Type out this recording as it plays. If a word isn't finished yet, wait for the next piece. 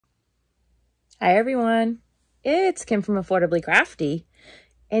Hi everyone, it's Kim from Affordably Crafty,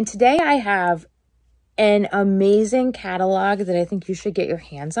 and today I have an amazing catalog that I think you should get your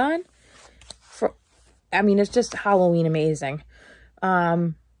hands on. It's just Halloween amazing.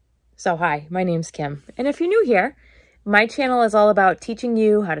 So hi, my name's Kim, and if you're new here, my channel is all about teaching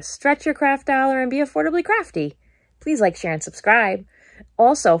you how to stretch your craft dollar and be affordably crafty. Please like, share, and subscribe.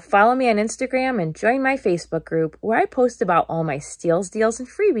 Also, follow me on Instagram and join my Facebook group where I post about all my steals, deals, and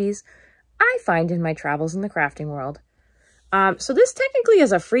freebies I find in my travels in the crafting world. So this technically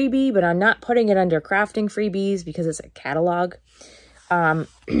is a freebie, but I'm not putting it under crafting freebies because it's a catalog. Just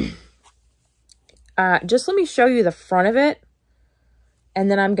let me show you the front of it,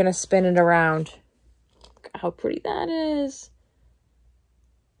 and then I'm going to spin it around. Look how pretty that is.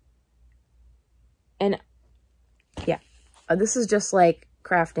 And yeah, this is just like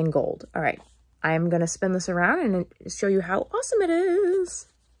crafting gold. All right, I'm going to spin this around and show you how awesome it is.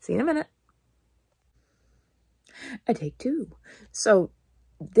 See you in a minute. I take two. So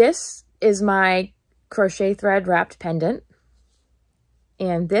this is my crochet thread wrapped pendant.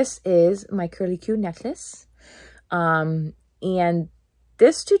 And this is my curly Q necklace. And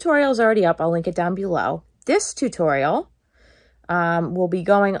this tutorial is already up. I'll link it down below. This tutorial will be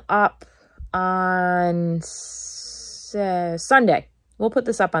going up on Sunday. We'll put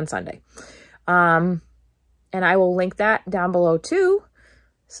this up on Sunday. And I will link that down below too,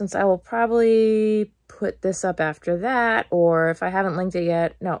 since I will probably put this up after that, or if I haven't linked it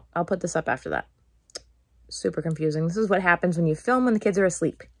yet, no, I'll put this up after that. Super confusing. This is what happens when you film when the kids are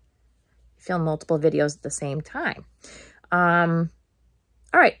asleep. You film multiple videos at the same time. All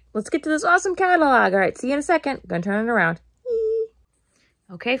right, let's get to this awesome catalog. All right, see you in a second. I'm gonna turn it around.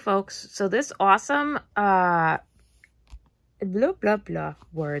 Okay, folks, so this awesome blah, blah, blah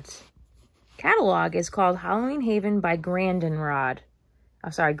words catalog is called Halloween Haven by Grandin Road.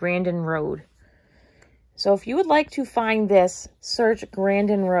 So if you would like to find this, search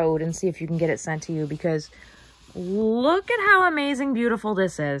Grandin Road and see if you can get it sent to you, because look at how amazing beautiful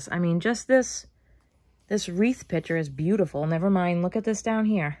this is. I mean, just this wreath picture is beautiful. Never mind, look at this down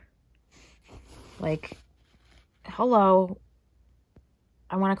here. Like, hello.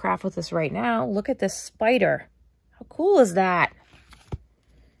 I want to craft with this right now. Look at this spider. How cool is that?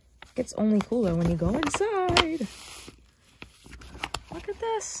 It gets only cooler when you go inside. Look at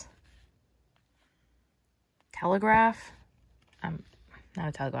this. Telegraph. Not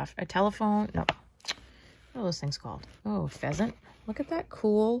a telegraph. A telephone. No. What are those things called? Oh, pheasant. Look at that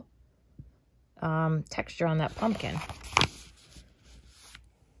cool texture on that pumpkin.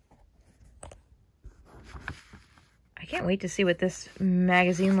 I can't wait to see what this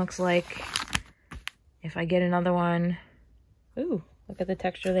magazine looks like if I get another one. Ooh, look at the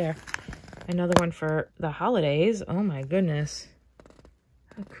texture there. Another one for the holidays. Oh my goodness.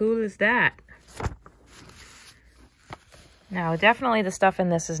 How cool is that? Now, definitely the stuff in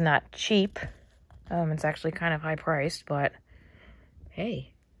this is not cheap. It's actually kind of high priced, but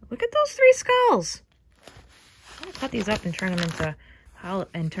hey, look at those three skulls. I'm gonna cut these up and turn them into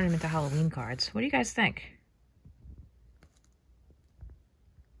Halloween cards. What do you guys think?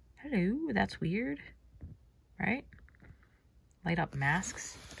 Hello, that's weird, right? Light up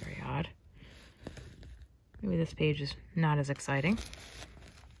masks, very odd. Maybe this page is not as exciting.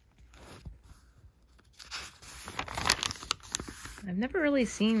 I've never really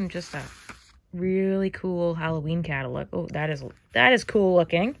seen just a really cool Halloween catalog. Oh, that is cool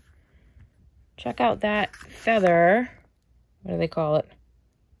looking. Check out that feather. What do they call it?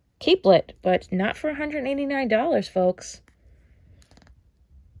 Capelet, but not for $189, folks.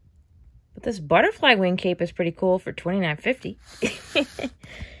 But this butterfly wing cape is pretty cool for $29.50. A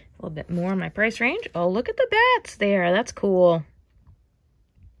little bit more in my price range. Oh, look at the bats there. That's cool.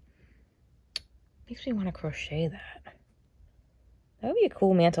 Makes me want to crochet that. That would be a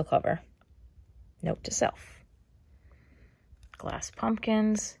cool mantle cover. Note to self. Glass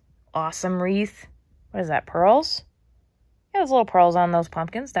pumpkins. Awesome wreath. What is that, pearls? Yeah, there's little pearls on those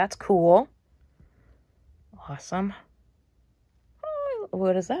pumpkins. That's cool. Awesome. Oh,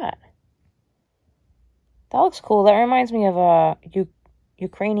 what is that? That looks cool. That reminds me of a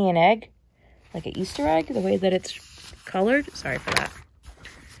Ukrainian egg. Like an Easter egg, the way that it's colored. Sorry for that.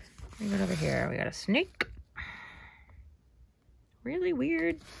 Let me go over here. We got a snake. Really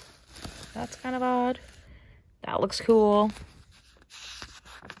weird. That's kind of odd. That looks cool.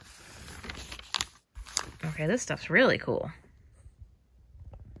 Okay, this stuff's really cool.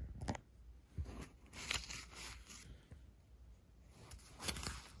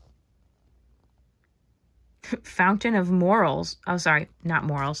 Fountain of Morals. Oh, sorry, not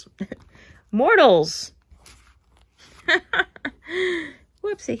morals. Mortals.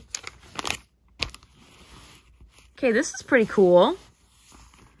 Whoopsie. Okay, this is pretty cool.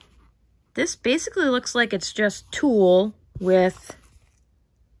 This basically looks like it's just tulle with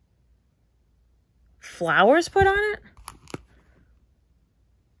flowers put on it.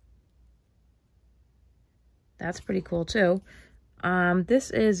 That's pretty cool too. This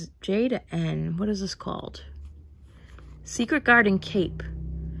is J to N. What is this called? Secret Garden Cape.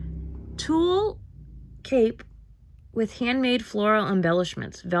 Tulle cape with handmade floral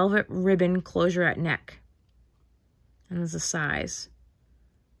embellishments. Velvet ribbon closure at neck. And there's a size.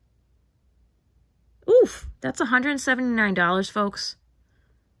 Oof, that's $179, folks.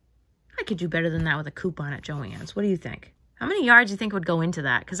 I could do better than that with a coupon at Joann's. What do you think? How many yards do you think would go into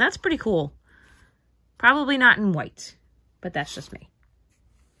that? Because that's pretty cool. Probably not in white, but that's just me.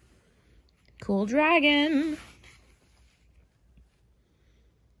 Cool dragon.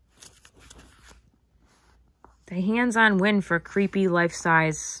 The hands-on win for creepy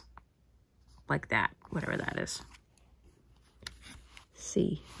life-size like that, whatever that is.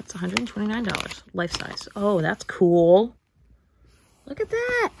 See, that's $129, life-size. Oh, that's cool. Look at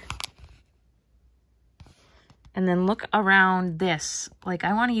that. And then look around this. Like,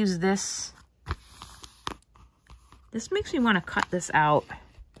 I want to use this. This makes me want to cut this out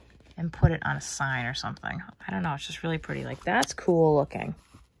and put it on a sign or something. I don't know. It's just really pretty. Like, that's cool looking.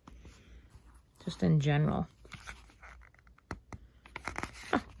 Just in general.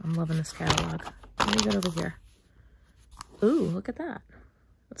 Oh, I'm loving this catalog. What do we got over here? Ooh, look at that.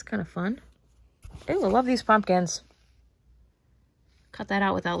 That's kind of fun. Ooh, I love these pumpkins. Cut that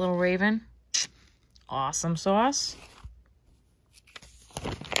out with that little raven. Awesome sauce.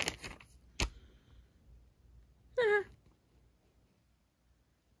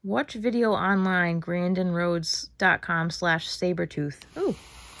 Watch video online, grandinroads.com/sabertooth. Ooh,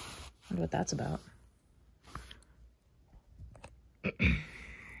 wonder what that's about.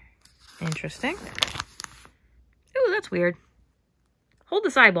 Interesting. Ooh, that's weird. Hold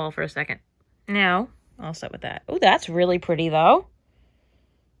this eyeball for a second. No, I'll set with that. Ooh, that's really pretty though.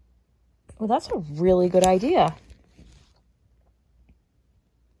 Well, that's a really good idea.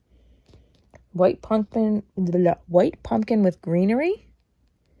 White pumpkin with greenery.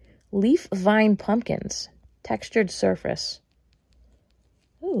 Leaf vine pumpkins. Textured surface.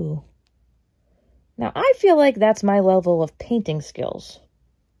 Ooh. Now, I feel like that's my level of painting skills.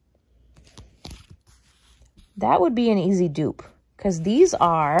 That would be an easy dupe. Because these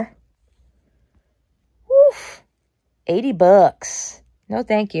are... Woof, 80 bucks. No,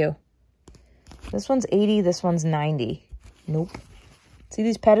 thank you. This one's 80, this one's 90. Nope. See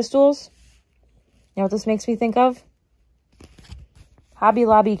these pedestals? You know what this makes me think of? Hobby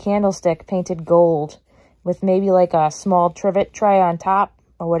Lobby candlestick painted gold with maybe like a small trivet tray on top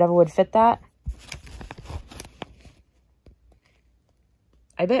or whatever would fit that.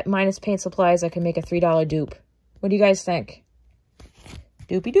 I bet minus paint supplies I can make a $3 dupe. What do you guys think?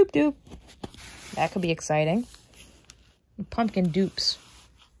 Doopy doop doop. That could be exciting. Pumpkin dupes.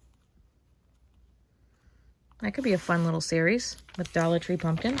 That could be a fun little series with Dollar Tree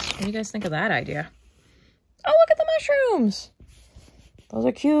pumpkins. What do you guys think of that idea? Oh, look at the mushrooms. Those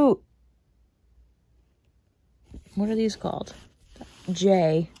are cute. What are these called?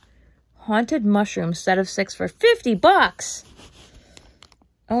 J. Haunted mushroom set of 6 for 50 bucks.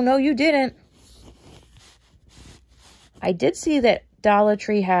 Oh, no, you didn't. I did see that Dollar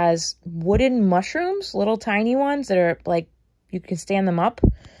Tree has wooden mushrooms, little tiny ones that are like, you can stand them up.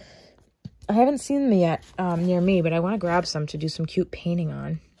 I haven't seen them yet near me, but I want to grab some to do some cute painting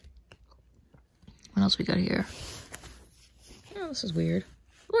on. What else we got here? Oh, this is weird.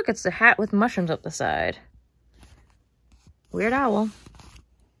 Look, it's the hat with mushrooms up the side. Weird owl.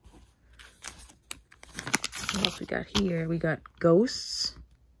 What else we got here? We got ghosts.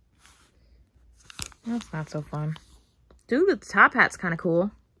 That's not so fun. Dude, the top hat's kind of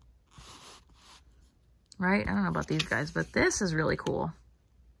cool. Right? I don't know about these guys, but this is really cool.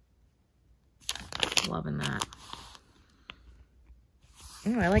 Loving that.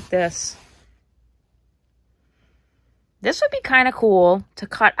 Ooh, I like this. This would be kind of cool to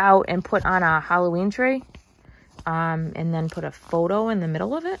cut out and put on a Halloween tree. And then put a photo in the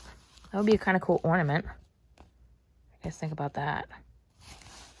middle of it. That would be a kind of cool ornament. What do you guys think about that?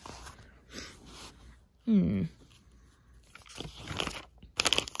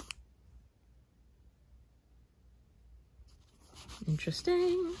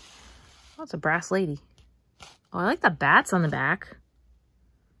 Interesting. Oh, it's a brass lady. Oh, I like the bats on the back.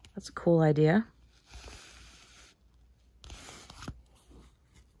 That's a cool idea.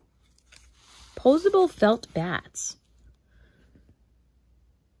 Posable felt bats.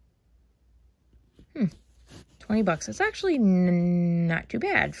 20 bucks. It's actually not too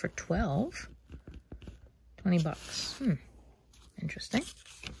bad for 12. $20. Interesting.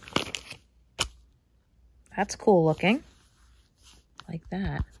 That's cool looking. Like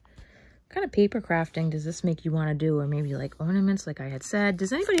that. What kind of paper crafting does this make you want to do? Or maybe like ornaments, like I had said.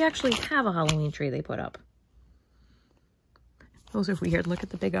 Does anybody actually have a Halloween tree they put up? Those are weird. Look at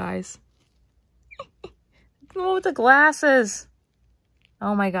the big eyes. Oh, with the glasses.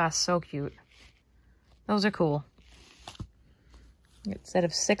 Oh my gosh, so cute. Those are cool. Instead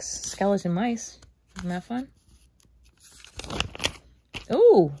of 6 skeleton mice. Isn't that fun?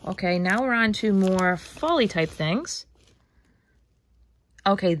 Oh, okay. Now we're on to more folly type things.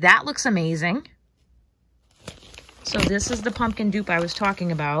 Okay, that looks amazing. So this is the pumpkin dupe I was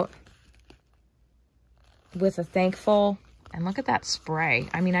talking about. With a thankful. And look at that spray.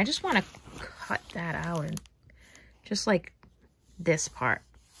 I mean, I just want to cut that out and just like this part.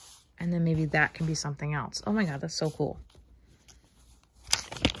 And then maybe that can be something else. Oh my God, that's so cool.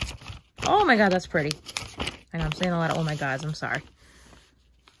 Oh my God, that's pretty. I know I'm saying a lot of oh my gods, I'm sorry.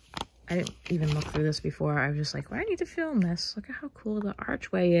 I didn't even look through this before. I was just like, well, I need to film this. Look at how cool the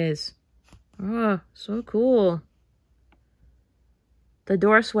archway is. Oh, so cool. The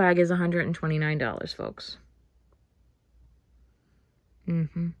door swag is $129, folks.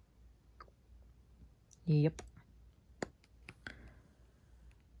 Yep.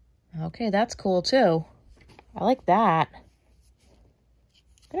 Okay, that's cool too. I like that.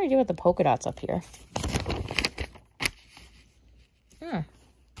 Good idea with the polka dots up here.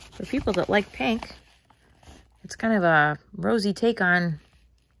 For people that like pink, it's kind of a rosy take on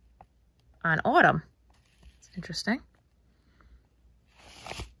autumn. It's interesting.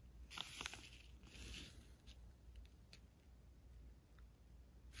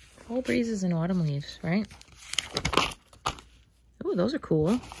 Fall breezes and autumn leaves, right? Oh, those are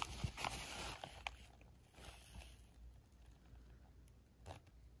cool.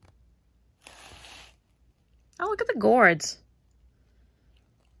 Oh, look at the gourds.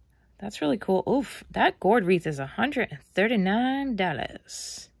 That's really cool. Oof, that gourd wreath is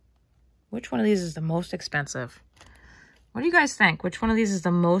 $139. Which one of these is the most expensive? What do you guys think? Which one of these is the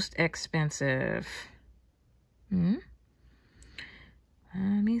most expensive? Let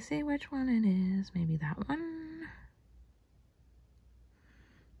me see which one it is. Maybe that one.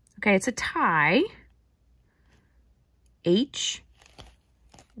 Okay, it's a tie. H,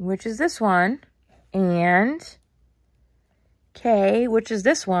 which is this one, and K, which is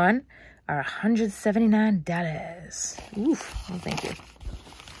this one, are $179. Oof, oh, thank you.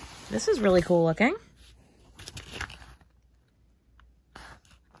 This is really cool looking.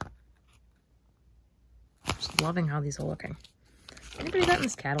 Just loving how these are looking. Anybody gotten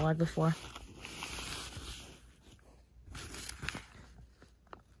this catalog before?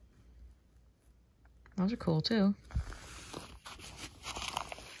 Those are cool too.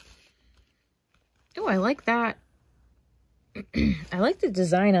 Oh, I like that. I like the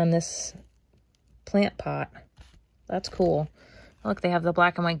design on this plant pot. That's cool. Look, they have the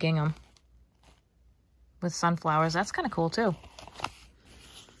black and white gingham with sunflowers. That's kind of cool too.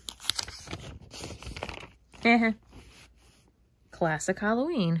 Classic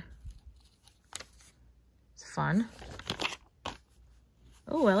Halloween. It's fun.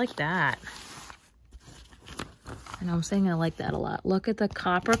 Oh, I like that. I know I'm saying I like that a lot. Look at the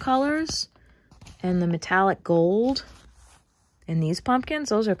copper colors and the metallic gold. And these pumpkins,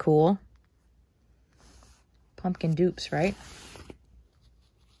 those are cool. Pumpkin dupes, right?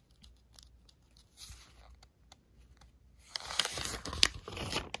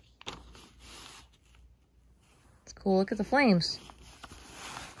 It's cool. Look at the flames.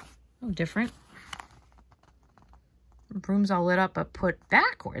 Oh, different. Room's all lit up, but put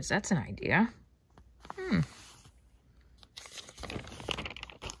backwards. That's an idea.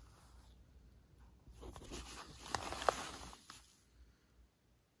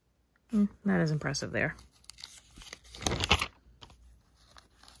 Not as impressive there.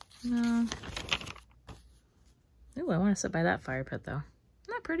 No. Ooh, I want to sit by that fire pit though.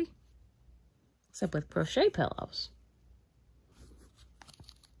 Not pretty. Except with crochet pillows.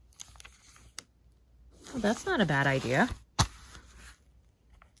 Oh, that's not a bad idea.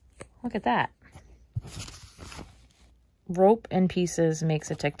 Look at that. Rope and pieces makes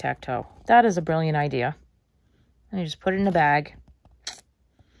a tic-tac-toe. That is a brilliant idea. And you just put it in a bag.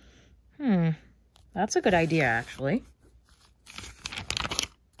 That's a good idea, actually.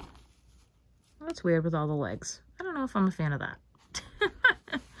 That's weird with all the legs. I don't know if I'm a fan of that.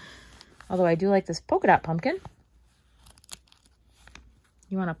 Although I do like this polka dot pumpkin.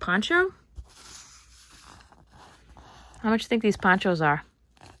 You want a poncho? How much do you think these ponchos are?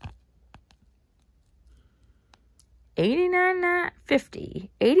 $59, $89.50.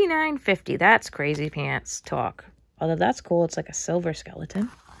 $89.50. That's crazy pants talk. Although that's cool. It's like a silver skeleton.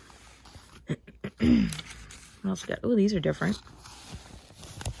 What else we got? Oh, these are different.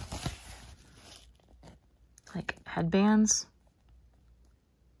 Like headbands.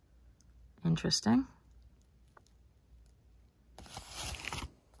 Interesting.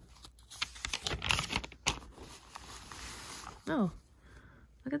 Oh,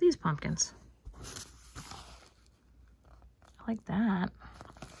 look at these pumpkins. I like that.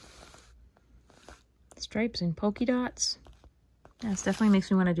 Stripes and polka dots. Yeah, this definitely makes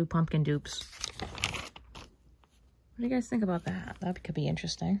me want to do pumpkin dupes. What do you guys think about that? That could be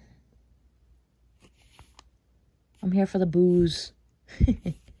interesting. I'm here for the booze.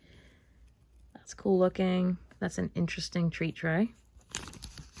 That's cool looking. That's an interesting treat tray.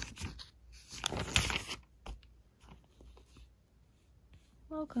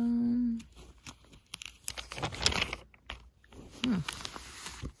 Welcome.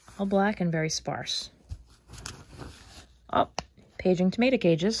 All black and very sparse. Oh, paging tomato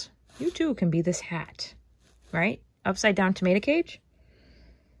cages. You too can be this hat, right? Upside down tomato cage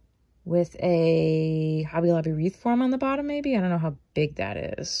with a Hobby Lobby wreath form on the bottom, maybe. I don't know how big that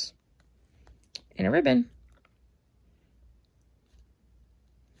is. And a ribbon.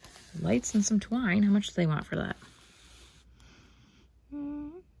 Lights and some twine. How much do they want for that?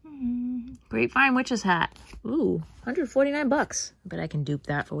 Grapevine Witch's hat. Ooh, 149 bucks. I bet I can dupe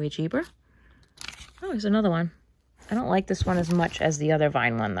that for way cheaper. Oh, there's another one. I don't like this one as much as the other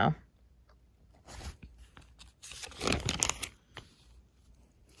vine one, though.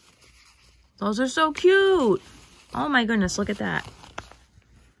 Those are so cute. Oh my goodness, look at that.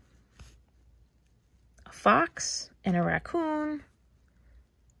 A fox and a raccoon.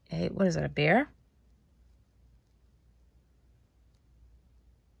 What is it, a bear?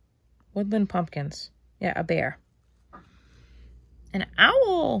 Woodland pumpkins. Yeah, a bear. An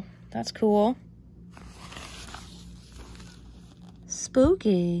owl. That's cool.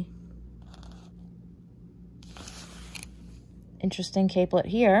 Spooky. Interesting capelet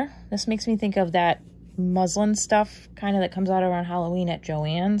here. This makes me think of that muslin stuff kind of that comes out around Halloween at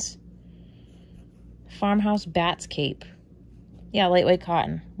Joann's. Farmhouse bats cape. Yeah, lightweight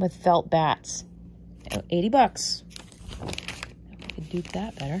cotton with felt bats. 80 bucks. I could dupe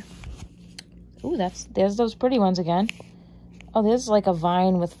that better. Ooh, there's those pretty ones again. Oh, there's like a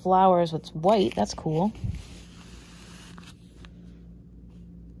vine with flowers with white. That's cool.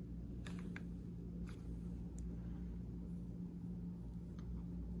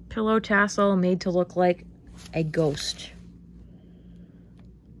 Pillow tassel made to look like a ghost.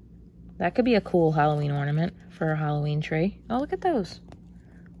 That could be a cool Halloween ornament for a Halloween tree. Oh, look at those.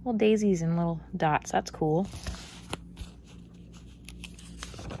 Little daisies and little dots. That's cool.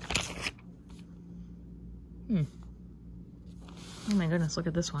 Oh my goodness, look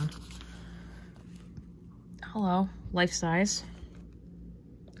at this one. Hello, life-size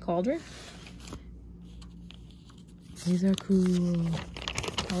cauldron. These are cool.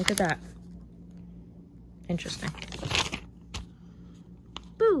 Oh, look at that. Interesting.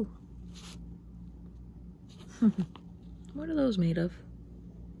 Boo! What are those made of?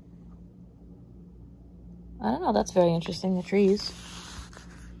 I don't know, that's very interesting, the trees.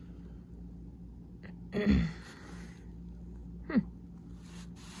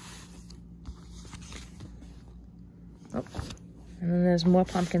 Oh, and then there's more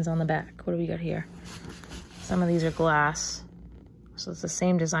pumpkins on the back. What do we got here? Some of these are glass. So it's the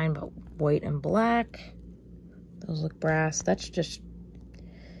same design, but white and black. Those look brass. That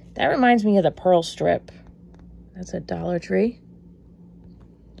reminds me of the pearl strip. That's a Dollar Tree.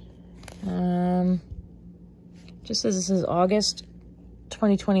 Just says this is August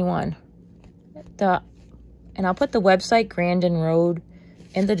 2021. And I'll put the website, Grandin Road,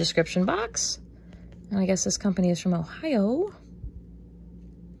 in the description box. And I guess this company is from Ohio.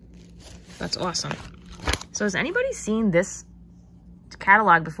 That's awesome. So has anybody seen this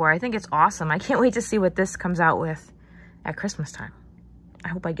catalog before? I think it's awesome. I can't wait to see what this comes out with at Christmas time. I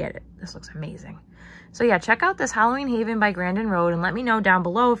hope I get it. This looks amazing. So yeah, check out this Halloween Haven by Grandin Road and let me know down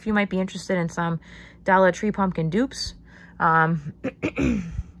below if you might be interested in some Dollar Tree pumpkin dupes. Let me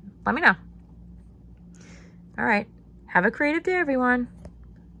know. All right. Have a creative day, everyone.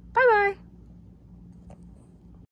 Bye-bye.